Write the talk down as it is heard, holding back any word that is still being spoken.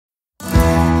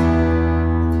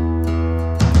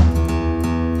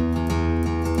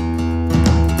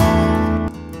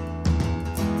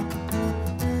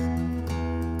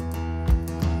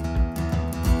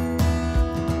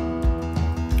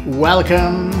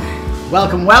Welcome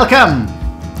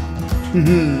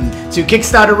to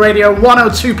Kickstarter Radio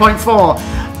 102.4.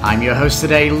 I'm your host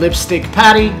today,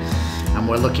 Lipstickpaddy, and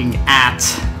we're looking at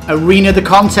Arena the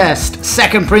Contest,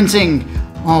 second printing,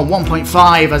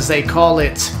 1.5 as they call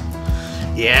it.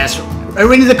 Yes,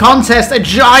 Arena the Contest, a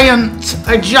giant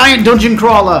dungeon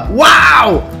crawler.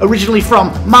 Wow! Originally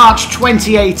from March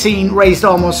 2018, raised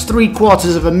almost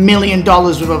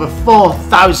 $750,000 with over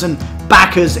 4,000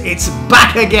 backers. It's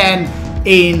back again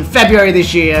in February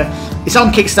this year. It's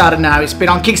on Kickstarter now. It's been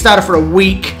on Kickstarter for a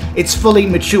week. It's fully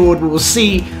matured. We will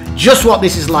see just what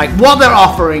this is like, what they're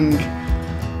offering.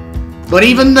 But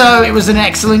even though it was an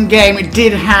excellent game, it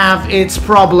did have its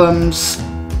problems.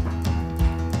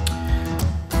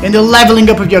 In the leveling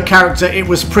up of your character, it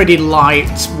was pretty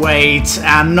lightweight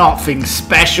and nothing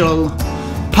special.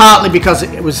 Partly because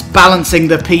it was balancing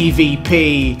the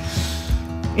PvP.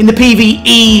 In the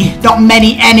PvE, not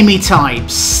many enemy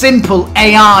types, simple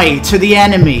AI to the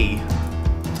enemy.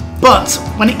 But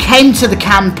when it came to the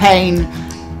campaign,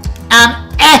 an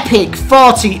epic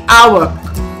 40-hour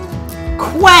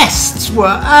quests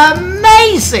were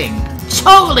amazing,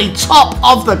 totally top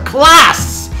of the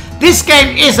class. This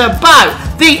game is about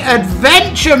the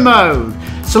adventure mode.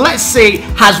 So let's see,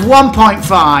 has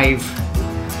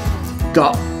 1.5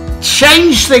 got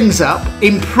changed things up,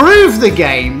 improved the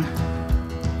game,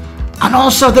 and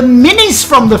also the minis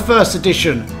from the first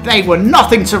edition. They were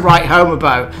nothing to write home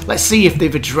about. Let's see if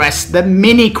they've addressed the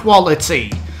mini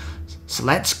quality. So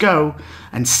let's go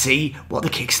and see what the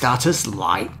Kickstarter's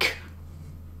like.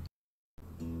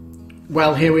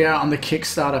 Well, here we are on the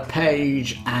Kickstarter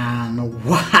page, and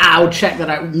wow, check that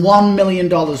out. $1 million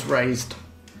raised.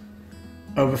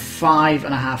 Over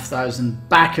 5,500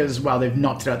 backers. Well, they've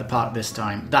knocked it out of the park this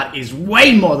time. That is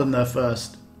way more than their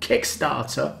first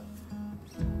Kickstarter.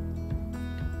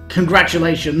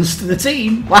 Congratulations to the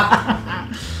team.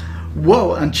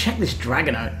 Whoa, and check this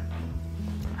dragon out.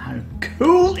 How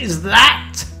cool is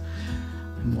that?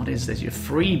 And what is this? Your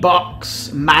free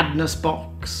box, Madness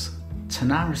box,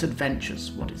 Tanares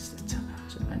Adventures. What is the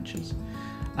Tanares Adventures?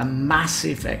 A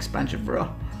massive expansion for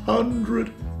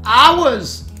 100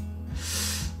 hours.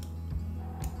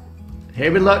 Here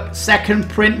we look, second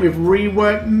print with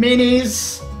reworked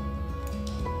minis.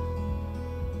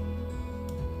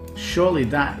 Surely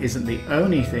that isn't the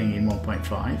only thing in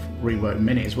 1.5, reworked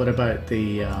minis. What about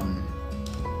the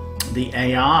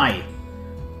AI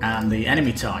and the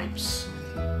enemy types?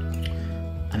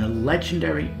 And a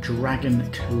legendary dragon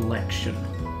collection.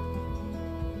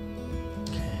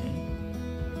 Okay.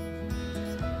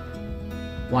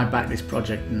 Why back this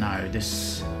project now?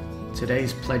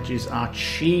 Today's pledges are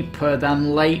cheaper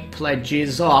than late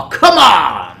pledges. Oh, come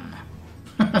on!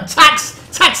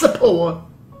 tax the poor.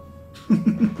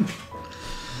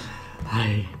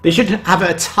 They should have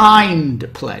a timed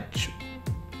pledge.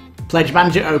 Pledge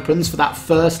Manager opens for that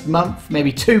first month,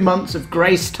 maybe 2 months of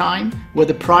grace time, where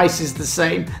the price is the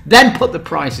same, then put the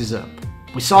prices up.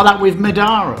 We saw that with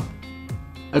Madara.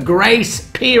 A grace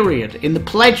period in the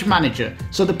Pledge Manager,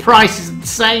 so the price is the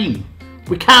same.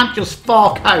 We can't just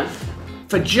fork out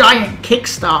for giant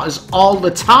Kickstarters all the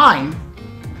time.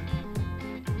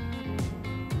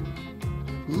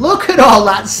 Look at all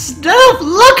that stuff!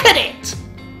 Look at it!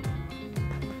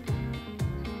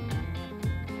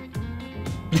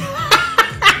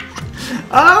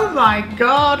 Oh my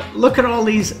god! Look at all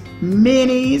these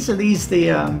minis. Are these the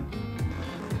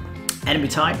enemy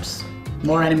types?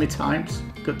 More enemy types.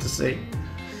 Good to see.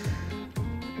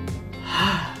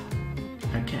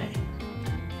 Okay.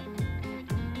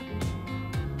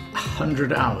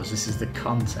 100 hours. This is the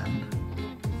content.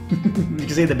 You can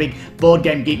see the big Board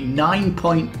Game Geek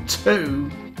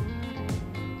 9.2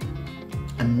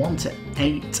 and 1 to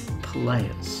 8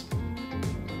 players.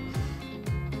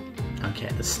 Okay,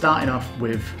 they're starting off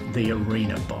with the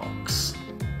Arena box.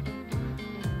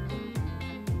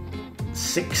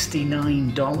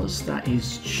 $69. That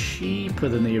is cheaper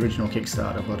than the original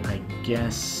Kickstarter, but I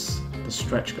guess the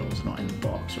stretch goal's not in the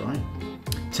box, right?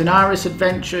 Tanares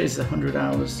Adventure is 100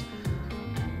 hours.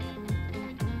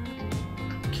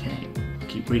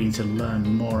 Keep reading to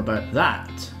learn more about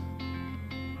that.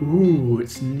 Ooh,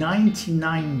 it's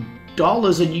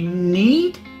 $99 and you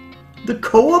need the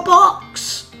core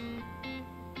box?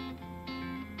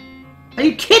 Are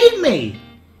you kidding me?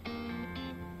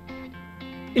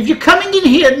 If you're coming in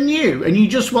here new and you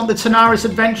just want the Tanares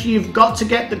Adventure, you've got to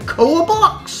get the core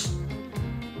box?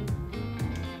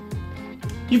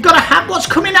 You've got to have what's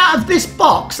coming out of this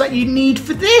box that you need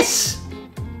for this?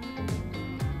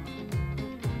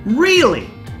 Really?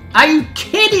 Are you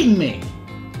kidding me?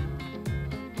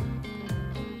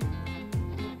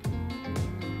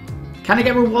 Can I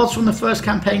get rewards from the first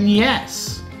campaign?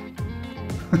 Yes.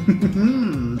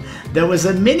 There was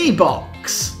a mini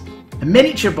box, a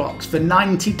miniature box for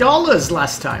 $90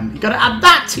 last time. You've got to add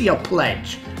that to your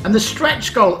pledge. And the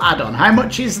stretch goal add-on, how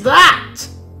much is that?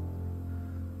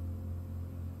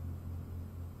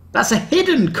 That's a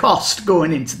hidden cost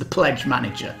going into the pledge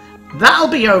manager. That'll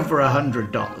be over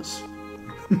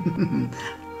 $100.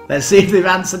 Let's see if they've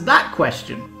answered that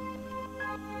question.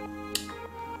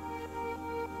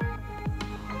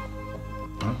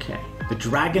 Okay, the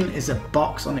dragon is a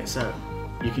box on its own.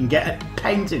 You can get it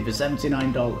painted for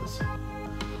 $79.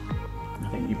 I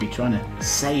think you'd be trying to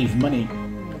save money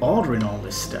ordering all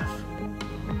this stuff.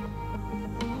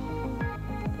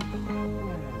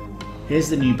 Here's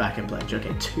the new backer pledge. Okay,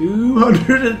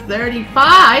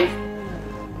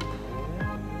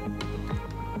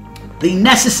 $235. The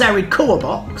necessary core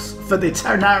box for the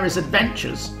Tanares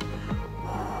adventures.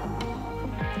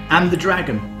 And the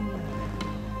dragon.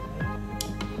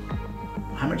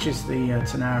 How much is the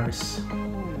Tanares?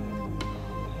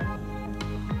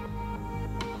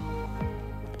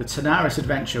 The Tanares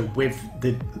adventure with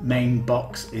the main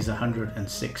box is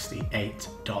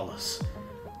 $168.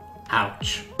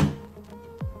 Ouch.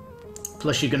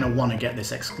 Plus you're going to want to get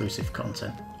this exclusive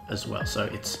content as well. So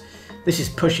this is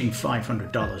pushing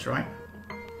 $500, right?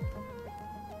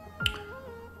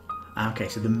 Okay,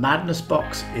 so the Madness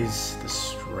box is the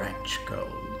stretch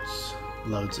goals.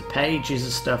 Loads of pages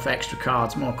of stuff, extra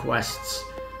cards, more quests.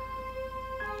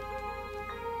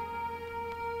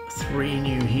 3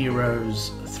 new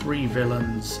heroes, 3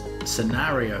 villains,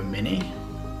 scenario mini.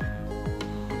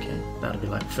 Okay, that'll be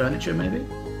like furniture maybe.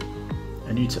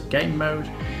 A new game mode.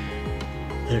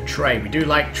 A tray, we do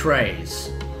like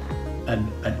trays. A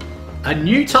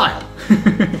new tile.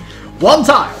 1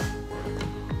 tile.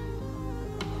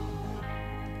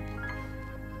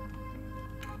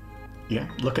 Yeah,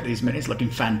 look at these minis, looking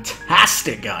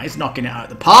fantastic, guys. Knocking it out of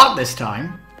the park this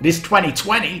time. It is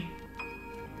 2020.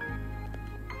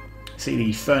 See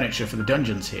the furniture for the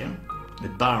dungeons here. The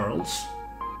barrels.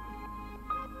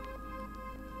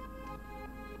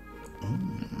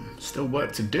 Still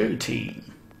work to do,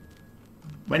 team.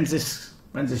 When's this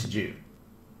due?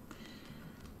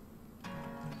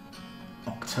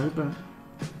 October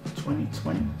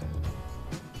 2020?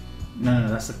 No,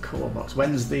 that's the core box.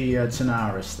 When's the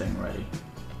Tanares thing ready?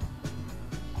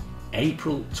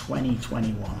 April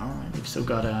 2021. Alright, we've still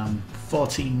got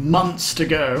 14 months to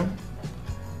go.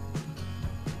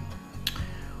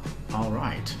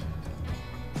 Alright.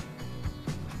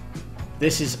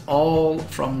 This is all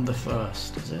from the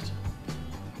first, is it?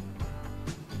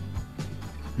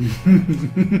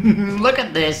 Look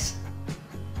at this!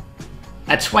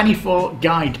 A 24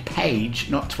 guide page,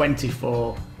 not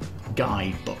 24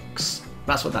 guide books.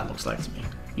 That's what that looks like to me.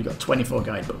 You've got 24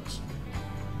 guidebooks.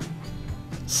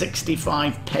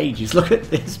 65 pages. Look at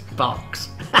this box.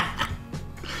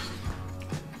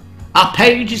 Our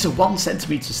pages are 1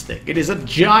 centimetre thick. It is a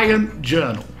giant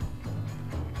journal.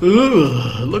 Ooh,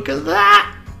 look at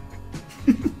that!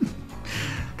 Look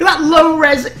at that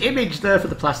low-res image there for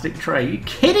the plastic tray. Are you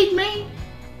kidding me?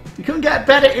 You couldn't get a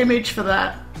better image for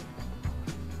that.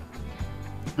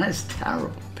 That is a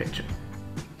terrible picture.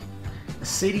 A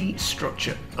city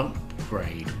structure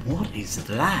upgrade. What is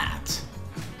that?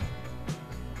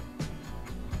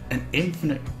 An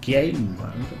infinite game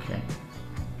mode. Okay.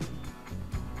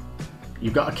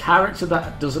 You've got a character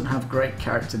that doesn't have great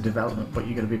character development, but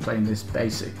you're going to be playing this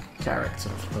basic character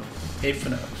of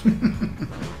infinite.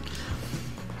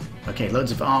 Okay,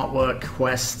 loads of artwork,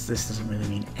 quests. This doesn't really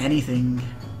mean anything.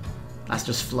 That's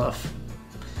just fluff.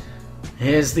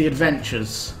 Here's the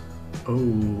adventures. Oh,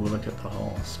 look at the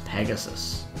horse.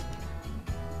 Pegasus.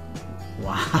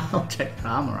 Wow, take the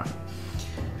armor out.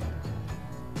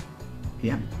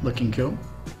 Yeah, looking cool.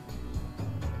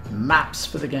 Maps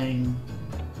for the game.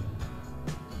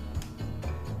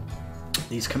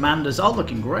 These commanders are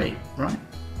looking great, right?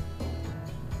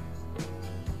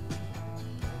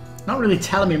 Not really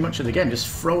telling me much of the game, just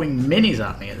throwing minis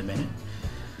at me at the minute.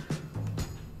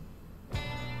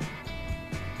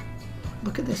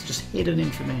 Look at this, just hidden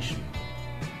information.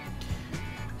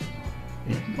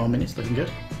 Yeah, more minis, looking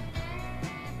good.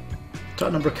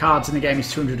 Total number of cards in the game is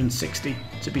 260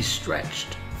 to be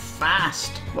stretched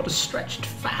fast. What does stretched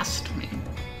fast mean?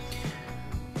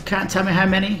 Can't tell me how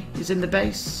many is in the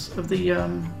base of the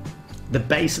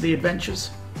base of the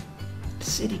adventures.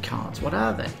 City cards, what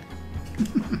are they?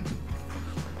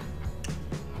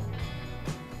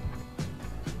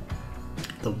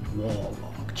 The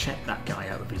Warlock. Check that guy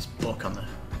out with his book on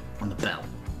the bell.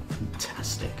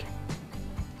 Fantastic.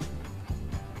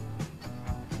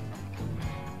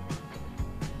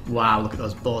 Wow, look at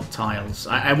those board tiles.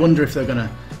 I wonder if they're going to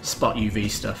spot UV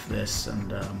stuff this,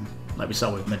 and like we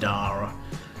saw with Madara,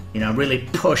 you know, really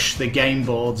push the game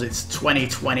boards. It's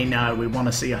 2020 now. We want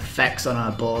to see effects on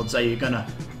our boards. Are you going to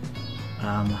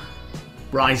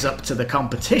rise up to the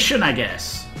competition, I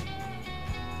guess?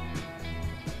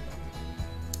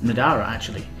 Madara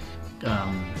actually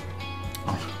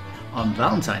on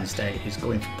Valentine's Day is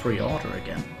going for pre-order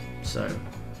again, so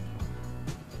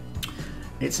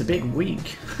it's a big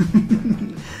week.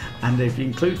 And if you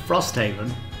include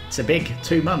Frosthaven, it's a big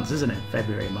 2 months, isn't it?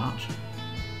 February, March.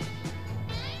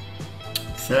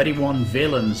 31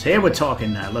 villains. Here we're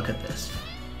talking now. Look at this.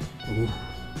 Ooh.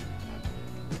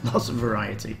 Lots of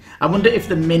variety. I wonder if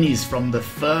the minis from the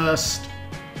first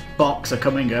box are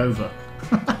coming over.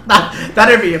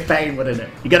 That'd be a pain, wouldn't it?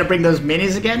 You gotta bring those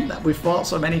minis again that we fought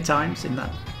so many times in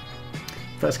that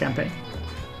first campaign.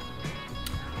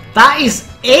 That is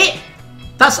it?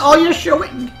 That's all you're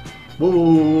showing? Whoa,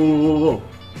 whoa, whoa, whoa.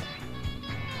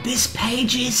 This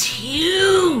page is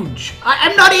huge!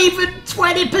 I'm not even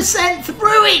 20%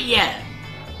 through it yet!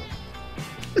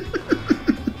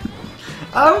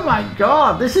 Oh my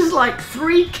god, this is like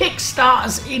 3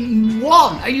 Kickstarters in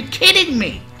one! Are you kidding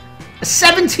me? A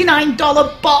 $79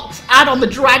 box add on the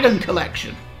Dragon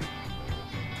Collection.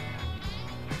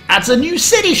 Adds a new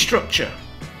city structure.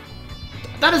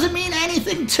 That doesn't mean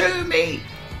anything to me.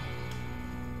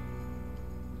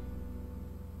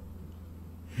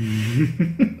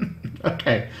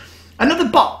 Okay, another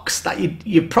box that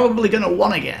you're probably going to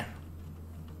want to get.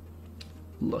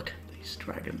 Look at these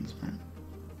dragons, man.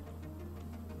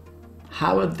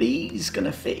 How are these going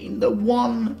to fit in the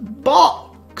one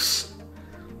box?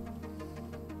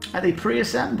 Are they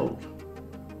pre-assembled?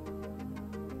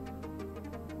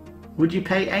 Would you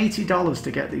pay $80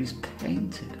 to get these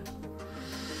painted?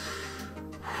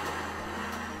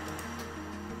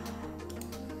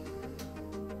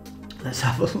 Let's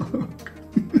have a look.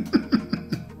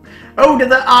 Oh, did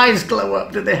their eyes glow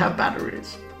up? Did they have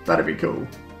batteries? That'd be cool.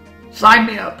 Sign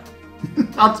me up.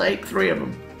 I'll take 3 of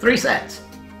them. 3 sets.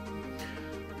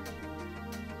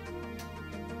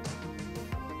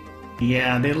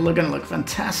 Yeah, they're gonna look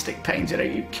fantastic painted. Are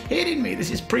you kidding me? This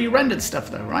is pre-rendered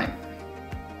stuff though, right?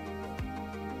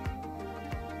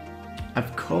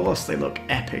 Of course they look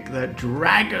epic. They're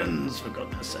dragons, for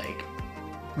goodness sake.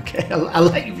 Okay, I'll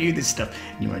let you view this stuff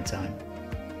in your own time.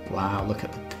 Wow, look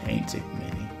at the painted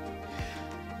mini.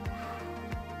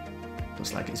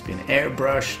 Looks like it's been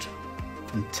airbrushed.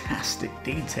 Fantastic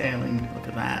detailing. Look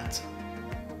at that.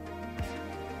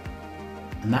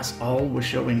 And that's all we're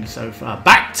showing so far.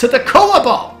 Back to the colour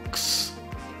box!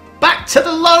 Back to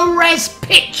the low-res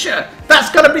picture! That's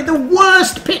got to be the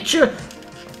worst picture!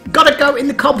 Got to go in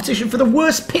the competition for the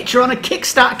worst picture on a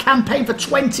Kickstarter campaign for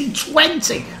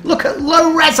 2020! Look at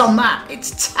low-res on that!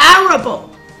 It's terrible!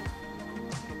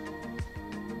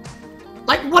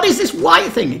 Like, what is this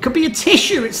white thing? It could be a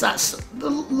tissue. It's that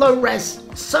low-res.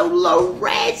 So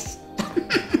low-res!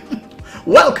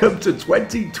 Welcome to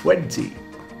 2020.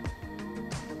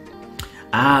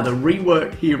 Ah, the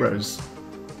reworked heroes.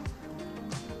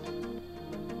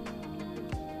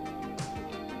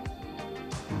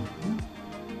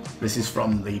 This is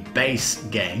from the base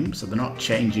game, so they're not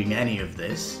changing any of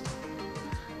this.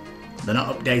 They're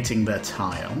not updating their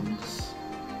tiles.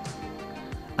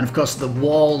 And of course the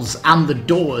walls and the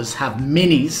doors have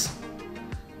minis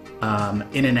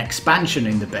in an expansion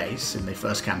in the base, in the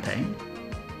first campaign.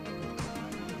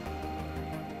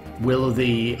 Will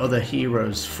the other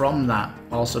heroes from that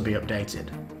also be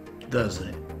updated? That's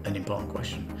an important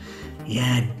question.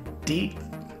 Yeah,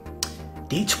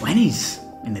 D20s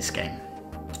in this game.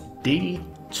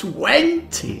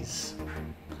 D20s.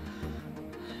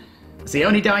 It's the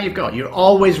only die you've got. You're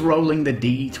always rolling the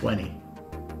D20.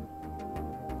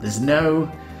 There's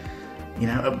no, you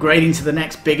know, upgrading to the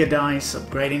next bigger dice,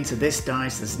 upgrading to this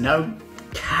dice. There's no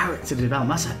character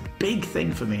development. That's a big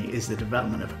thing for me, is the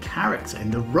development of a character. In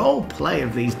the role play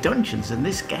of these dungeons in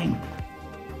this game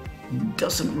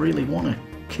doesn't really want to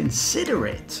consider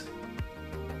it.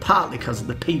 Partly because of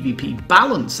the PvP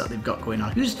balance that they've got going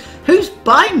on. Who's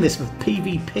buying this with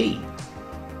PvP?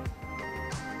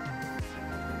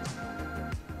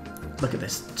 Look at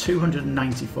this,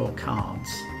 294 cards.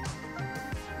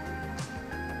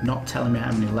 Not telling me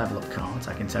how many level up cards.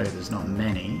 I can tell you there's not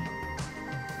many.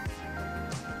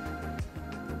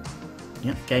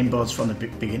 Yep, game boards from the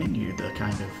beginning. You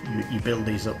build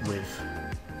these up with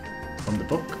from the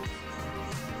book.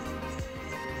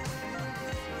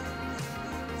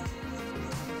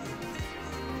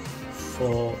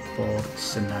 Board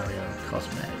scenario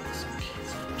cosmetics.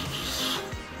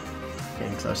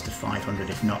 Getting close to 500,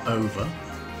 if not over.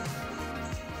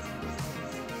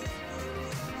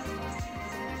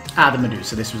 Ah, the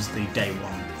Medusa. This was the day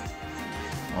one,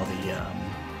 or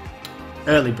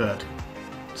the early bird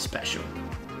special.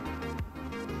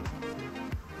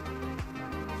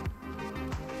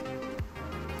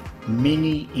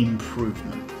 Mini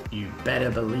improvement. You better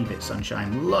believe it,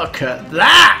 Sunshine. Look at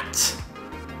that!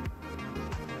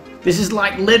 This is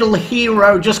like Little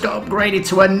Hero just got upgraded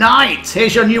to a knight.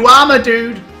 Here's your new armor,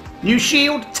 dude. New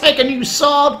shield, take a new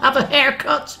sword, have a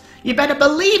haircut. You better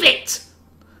believe it.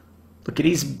 Look at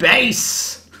his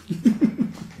base.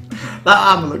 That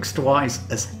armor looks twice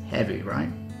as heavy, right?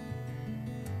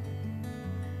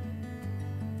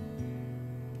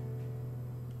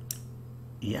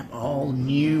 Yep, all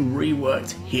new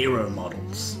reworked hero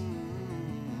models.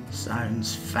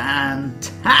 Sounds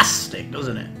fantastic,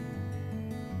 doesn't it?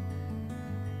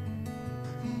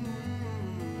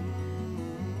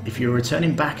 If you're a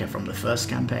returning backer from the first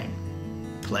campaign,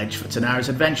 pledge for Tanares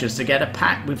Adventures to get a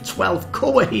pack with 12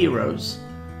 core heroes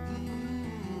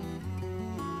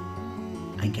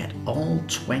and get all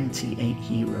 28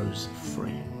 heroes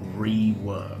free,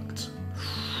 reworked.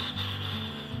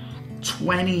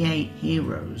 28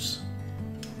 heroes.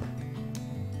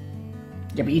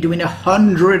 Yeah, but you're doing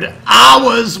 100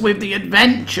 hours with the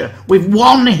adventure with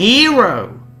one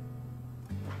hero.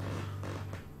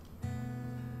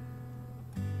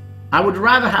 I would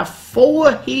rather have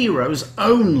 4 heroes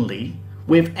only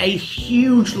with a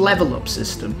huge level up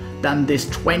system than this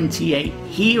 28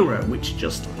 hero, which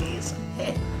just is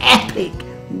an epic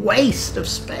waste of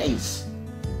space.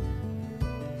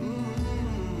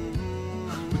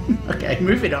 Okay,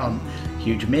 moving on.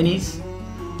 Huge minis,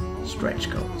 stretch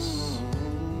goals.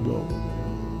 Whoa.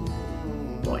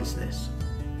 What is this?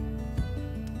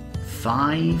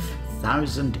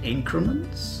 5,000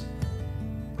 increments?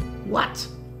 What?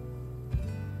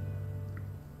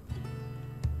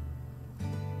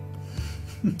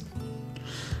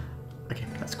 Okay,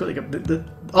 that's quickly go.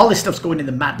 All this stuff's going in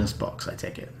the madness box, I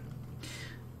take it.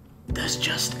 There's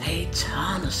just a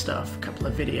ton of stuff, a couple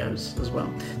of videos as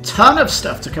well. Ton of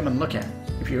stuff to come and look at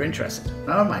if you're interested.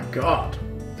 Oh my god.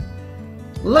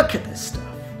 Look at this stuff.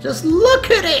 Just look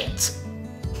at it!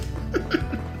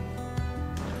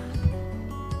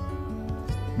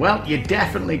 Well, you're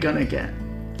definitely gonna get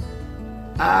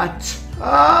a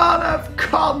ton of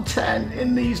content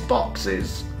in these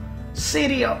boxes.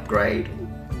 City upgrade.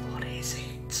 What is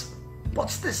it?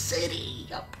 What's the city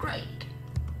upgrade?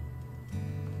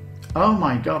 Oh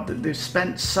my god, they've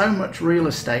spent so much real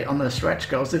estate on the stretch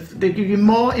goals. They give you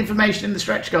more information in the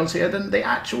stretch goals here than the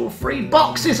actual free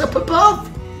boxes up above.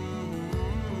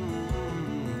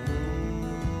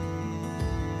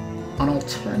 An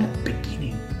alternate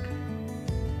beginning.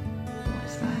 What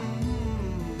is that?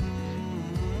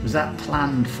 Was that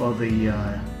planned for the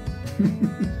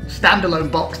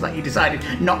standalone box that you decided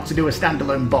not to do a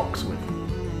standalone box with?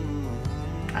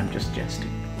 I'm just jesting.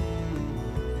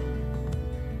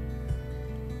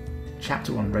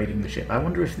 Chapter 1, raiding the ship. I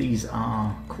wonder if these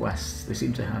are quests. They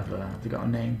seem to have, they got a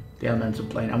name. The elemental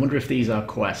plane. I wonder if these are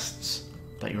quests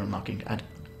that you're unlocking.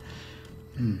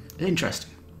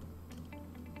 Interesting.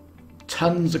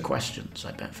 Tons of questions,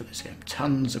 I bet, for this game.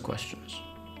 Tons of questions.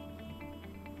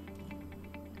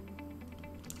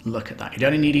 Look at that. It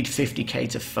only needed 50k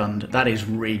to fund. That is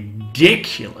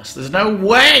ridiculous. There's no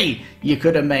way you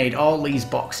could have made all these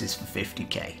boxes for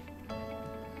 50k.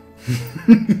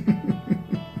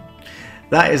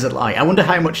 That is a lie. I wonder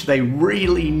how much they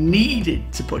really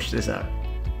needed to push this out.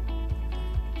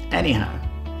 Anyhow,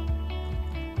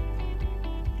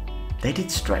 they did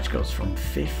stretch goals from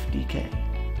 50k.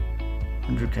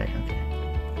 100k, okay.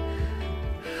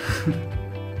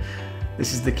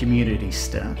 This is the community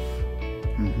stuff.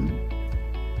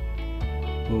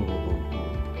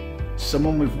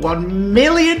 Someone with 1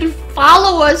 million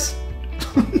followers!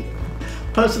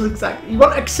 Person looks like... You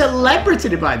want a celebrity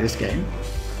to buy this game?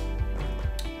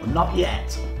 Well, not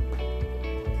yet.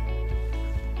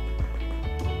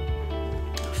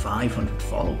 500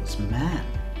 followers, man.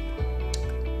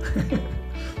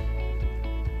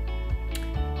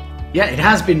 Yeah, it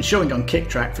has been showing on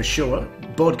KickTrack for sure.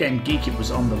 Board Game Geeky was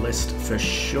on the list for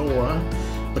sure.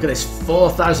 Look at this,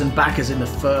 4,000 backers in the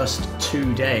first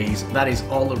 2 days. That is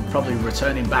all of probably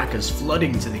returning backers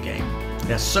flooding to the game. It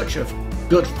has such a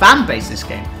good fan base, this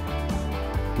game.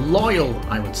 Loyal,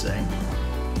 I would say.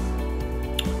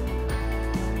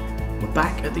 We're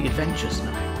back at the adventures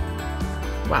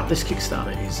now. Wow, this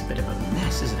Kickstarter is a bit of a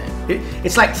mess, isn't it?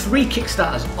 It's like 3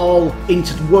 Kickstarters all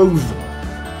interwoven.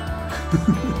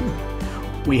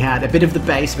 We had a bit of the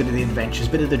base, a bit of the adventures, a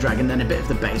bit of the dragon, then a bit of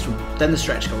the base, then the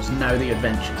stretch goals, now the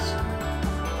adventures.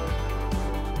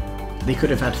 They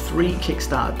could have had 3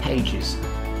 Kickstarter pages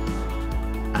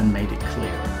and made it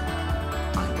clearer.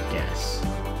 yes.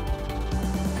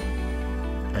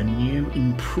 A new,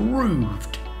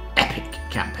 improved, epic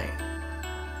campaign.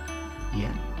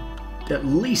 Yeah. At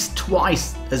least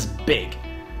twice as big.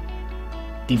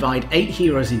 Divide 8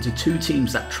 heroes into 2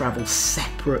 teams that travel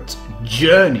separate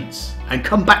journeys and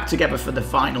come back together for the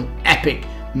final epic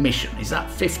mission. Is that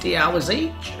 50 hours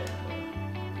each?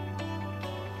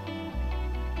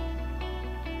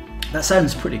 That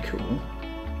sounds pretty cool.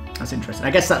 That's interesting.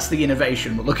 I guess that's the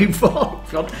innovation we're looking for.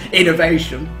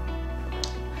 Innovation.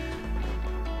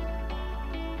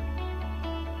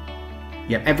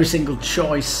 Yep, every single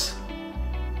choice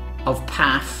of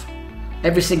path,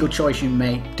 every single choice you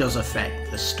make does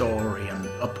affect the story and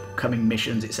upcoming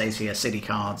missions. It says here city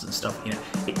cards and stuff. You know,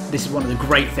 this is one of the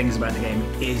great things about the game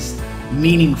is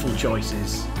meaningful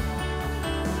choices.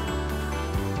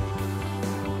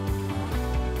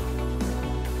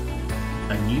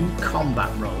 A new combat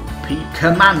role,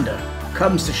 Commander,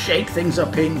 comes to shake things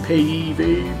up in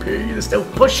PvP. They're still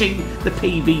pushing the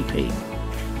PvP.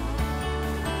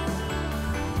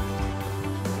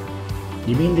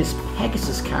 You mean this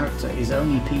Pegasus character is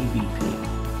only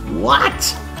PvP?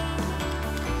 What?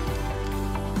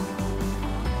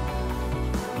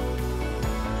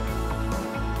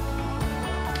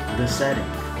 The setting.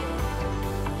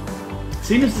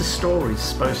 Seeing as the story is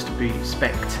supposed to be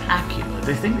spectacular,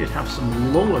 they think they'd have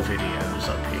some lore videos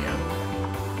up here.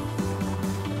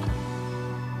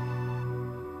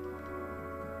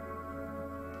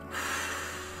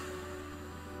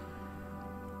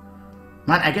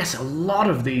 Man, I guess a lot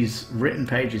of these written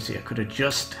pages here could have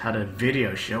just had a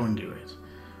video showing you it.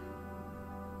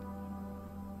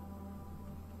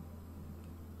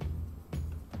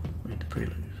 Read the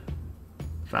prelude.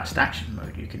 Fast action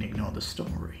mode, you can ignore the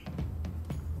story.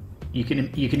 You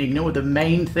can ignore the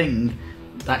main thing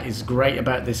that is great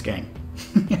about this game.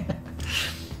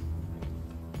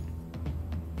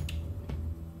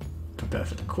 Prepare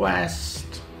for the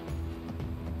quest.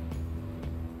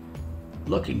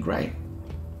 Looking great.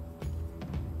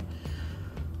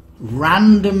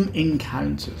 Random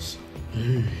encounters.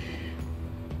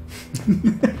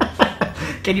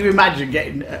 Can you imagine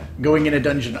going in a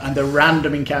dungeon and the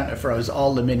random encounter throws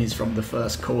all the minis from the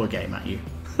first core game at you?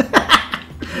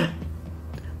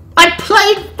 I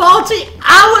played 40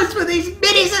 hours for these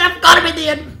minis and I've got them in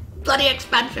the bloody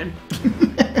expansion.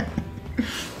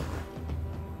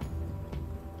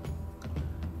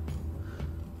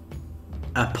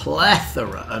 A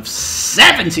plethora of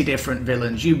 70 different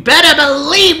villains. You better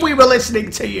believe we were listening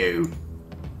to you.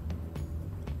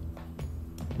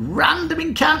 Random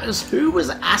encounters. Who was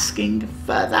asking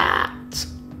for that?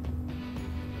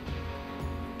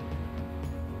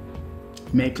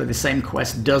 You may play the same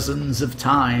quest dozens of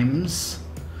times.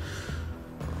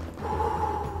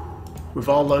 With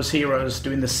all those heroes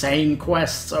doing the same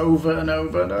quests over and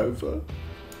over and over.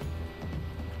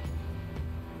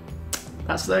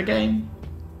 That's their game.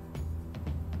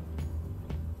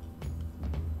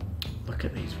 Look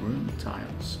at these room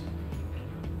tiles.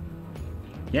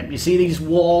 Yep, you see these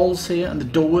walls here and the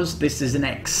doors? This is an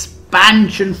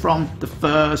expansion from the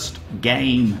first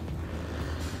game.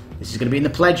 This is going to be in the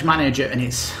Pledge Manager and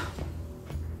it's,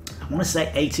 I want to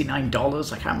say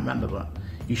 $89, I can't remember, but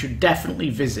you should definitely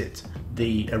visit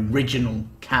the original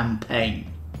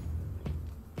campaign.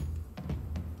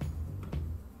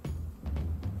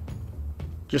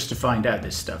 Just to find out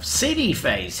this stuff. City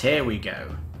phase, here we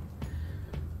go.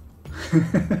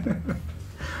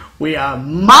 We are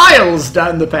miles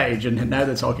down the page and now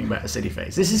they're talking about a city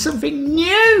phase. This is something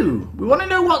new. We want to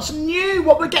know what's new,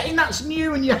 what we're getting that's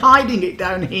new, and you're hiding it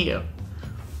down here.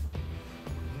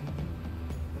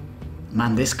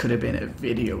 Man, this could have been a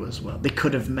video as well. They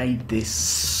could have made this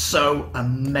so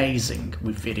amazing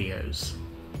with videos.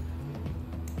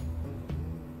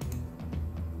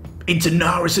 In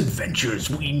Tanares Adventures,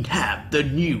 we have the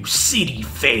new city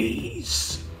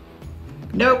phase.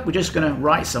 Nope, we're just going to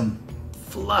write some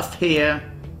fluff here.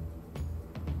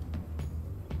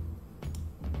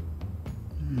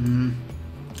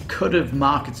 Could have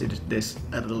marketed this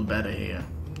a little better here,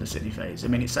 the city phase. I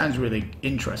mean, it sounds really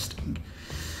interesting.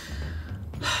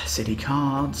 City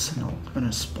cards, not going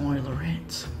to spoiler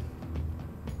it.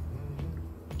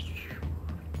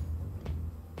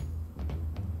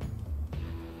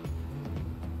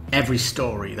 Every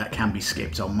story that can be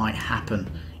skipped or might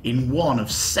happen in one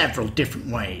of several different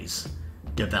ways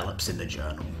develops in the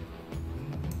journal.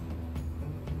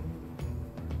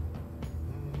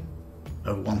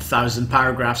 Over 1,000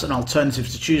 paragraphs and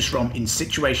alternatives to choose from in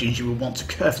situations you will want to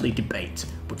carefully debate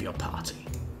with your party.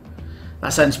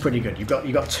 That sounds pretty good. You've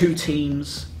got 2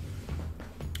 teams,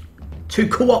 2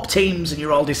 co-op teams, and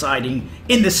you're all deciding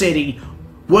in the city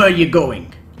where you're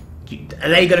going. Are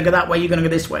they going to go that way? You're going to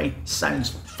go this way? Sounds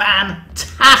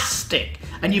fantastic.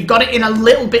 And you've got it in a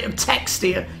little bit of text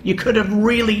here. You could have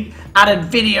really added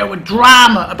video with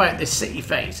drama about this city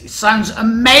phase. It sounds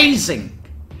amazing.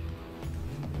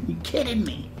 Are you kidding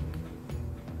me?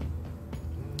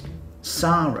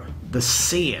 Sarah, the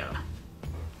seer.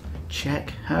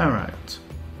 Check her out.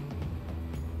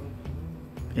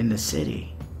 In the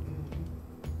city.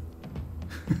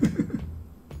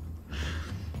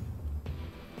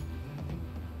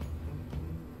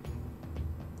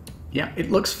 Yeah,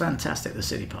 it looks fantastic, the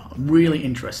city part. I'm really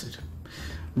interested.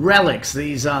 Relics,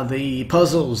 these are the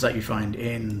puzzles that you find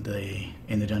in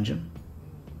the dungeon.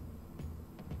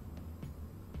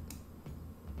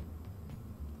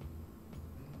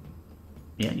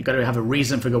 Yeah, you've got to have a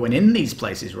reason for going in these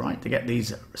places, right? To get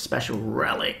these special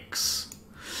relics.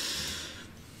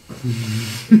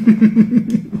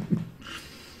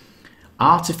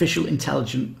 Artificial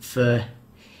intelligence for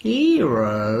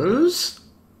heroes?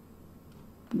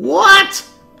 What?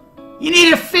 You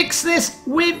need to fix this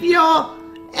with your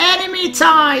enemy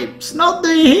types, not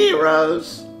the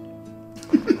heroes.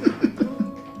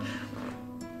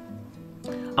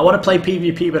 I want to play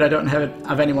PvP, but I don't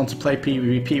have anyone to play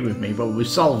PvP with me. But we've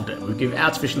solved it. We've given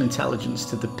artificial intelligence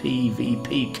to the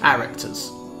PvP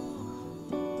characters.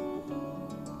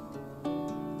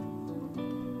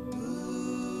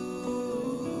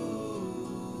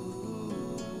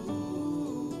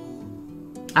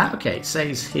 Okay, it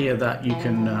says here that you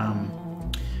can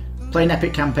play an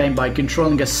epic campaign by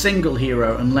controlling a single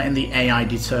hero and letting the AI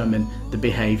determine the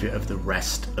behaviour of the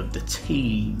rest of the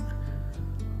team.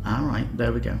 Alright,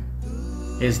 there we go.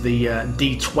 Here's the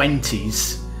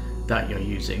D20s that you're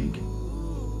using.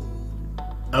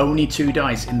 Only 2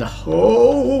 dice in the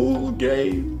whole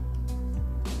game.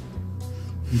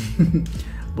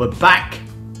 We're back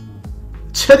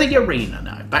to the arena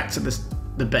now, back to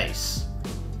the base.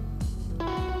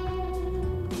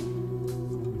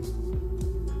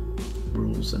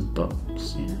 Rules and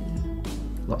bumps, yeah.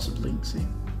 Lots of links here.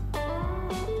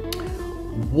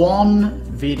 One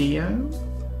video?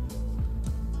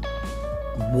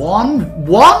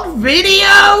 One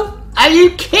video? Are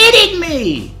you kidding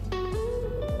me?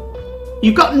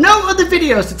 You've got no other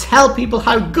videos to tell people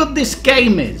how good this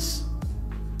game is.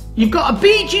 You've got a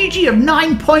BGG of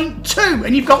 9.2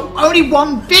 and you've got only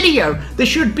one video. There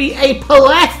should be a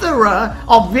plethora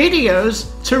of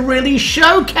videos to really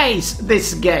showcase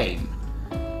this game.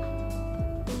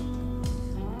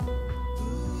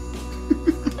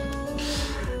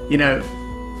 You know,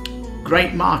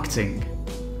 great marketing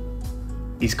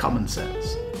is common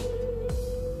sense.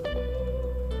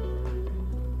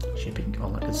 Shipping,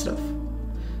 all that good stuff.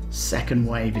 Second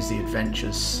wave is the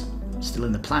adventures. Still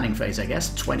in the planning phase, I guess.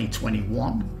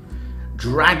 2021.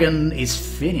 Dragon is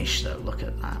finished, though. Look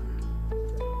at that.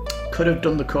 Could have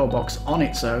done the core box on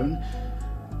its own.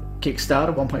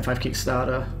 Kickstarter, 1.5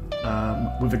 Kickstarter.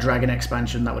 With a Dragon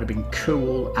expansion, that would have been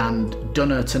cool, and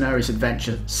done a Tanares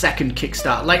adventure, second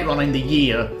Kickstarter later on in the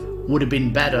year, would have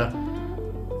been better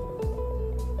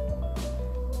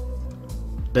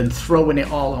than throwing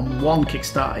it all on one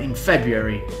Kickstarter in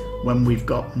February when we've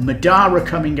got Madara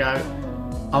coming out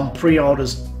on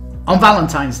pre-orders on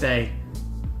Valentine's Day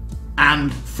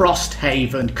and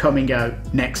Frosthaven coming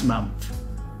out next month.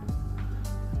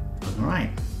 Alright.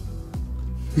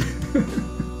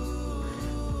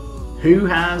 Who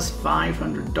has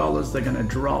 $500 they're going to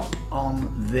drop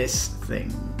on this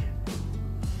thing?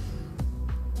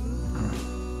 Alright.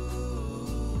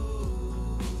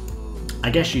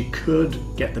 I guess you could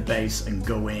get the base and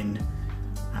go in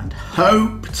and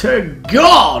hope to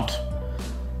God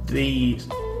the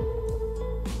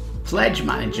pledge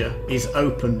manager is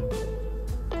open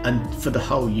and for the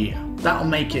whole year. That'll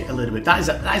make it a little bit. That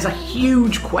is a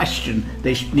huge question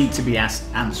they need to be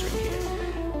answering here.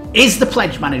 Is the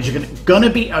pledge manager going to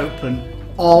be open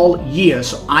all year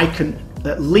so I can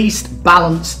at least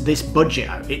balance this budget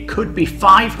out? It could be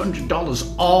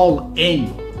 $500 all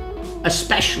in,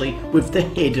 especially with the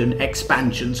hidden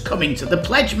expansions coming to the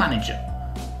pledge manager.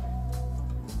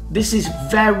 This is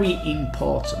very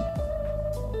important.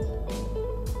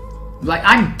 Like,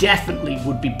 I definitely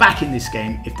would be back in this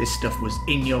game if this stuff was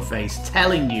in your face,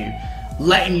 telling you,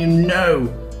 letting you know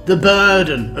the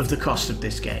burden of the cost of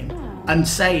this game. And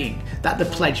saying that the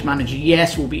pledge manager,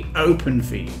 yes, will be open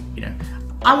for you. You know,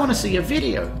 I want to see a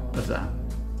video of that,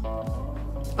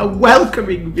 a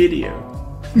welcoming video.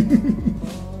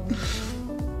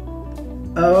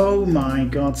 Oh my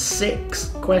God! 6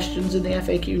 questions in the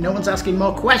FAQ. No one's asking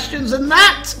more questions than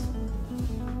that.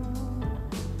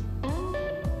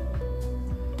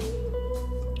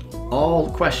 All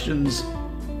questions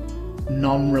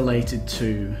non-related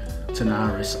to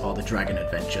Tanares or the Dragon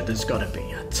Adventure, there's got to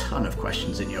be a ton of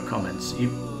questions in your comments.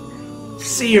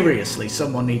 Seriously,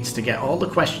 someone needs to get all the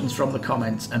questions from the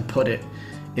comments and put it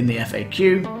in the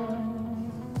FAQ,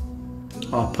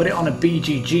 or put it on a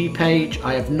BGG page.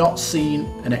 I have not seen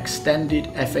an extended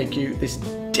FAQ. This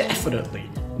definitely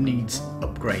needs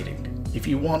upgrading. If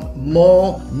you want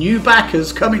more new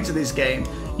backers coming to this game,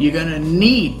 you're going to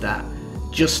need that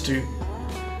just to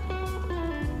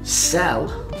sell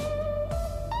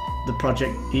the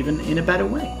project even in a better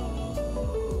way.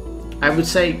 I would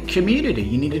say community,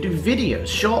 you need to do videos,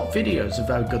 short videos of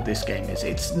how good this game is.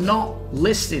 It's not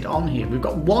listed on here. We've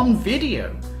got one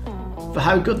video for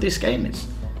how good this game is.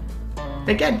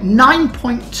 Again,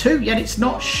 9.2, yet it's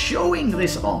not showing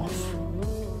this off.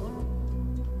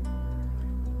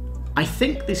 I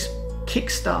think this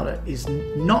Kickstarter is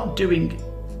not doing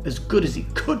as good as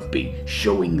it could be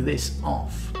showing this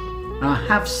off. And I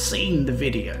have seen the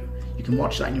video. You can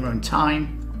watch that in your own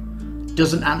time.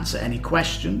 Doesn't answer any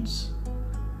questions.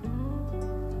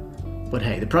 But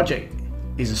hey, the project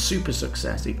is a super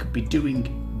success. It could be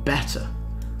doing better.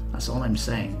 That's all I'm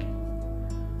saying.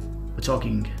 We're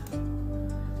talking,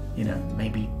 you know,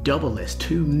 maybe double this.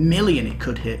 2 million it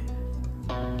could hit.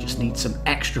 Just needs some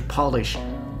extra polish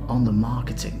on the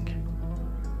marketing.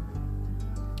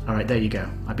 Alright, there you go.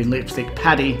 I've been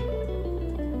Lipstickpaddy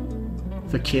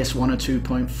for KiS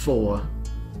 102.4.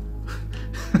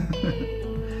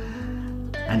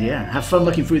 And yeah, have fun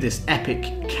looking through this epic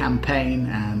campaign,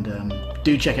 and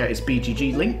do check out its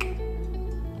BGG link.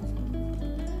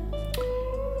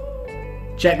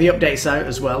 Check the updates out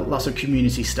as well, lots of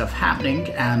community stuff happening,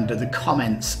 and the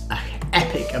comments, an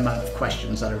epic amount of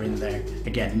questions that are in there,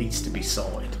 again, needs to be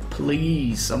sorted.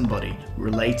 Please, somebody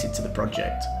related to the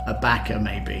project, a backer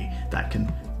maybe, that can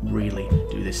really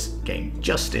do this game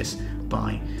justice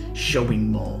by showing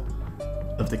more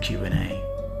of the Q&A.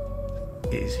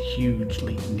 It is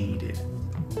hugely needed.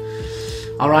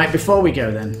 Alright, before we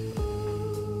go then,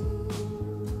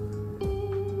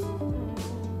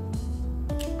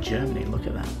 Germany, look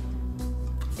at that.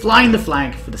 Flying the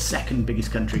flag for the second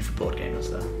biggest country for board gamers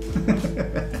though.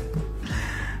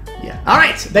 Yeah.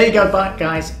 Alright, there you go,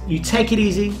 guys. You take it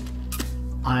easy.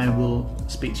 I will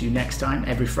speak to you next time.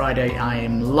 Every Friday I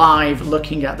am live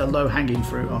looking at the low-hanging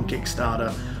fruit on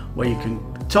Kickstarter, where you can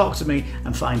talk to me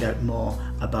and find out more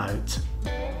about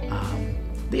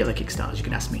the other Kickstarters. You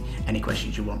can ask me any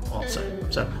questions you want also.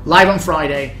 So, live on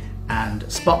Friday and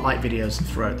spotlight videos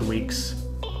throughout the weeks.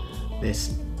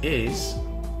 This is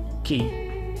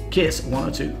KiS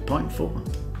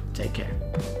 102.4. Take care.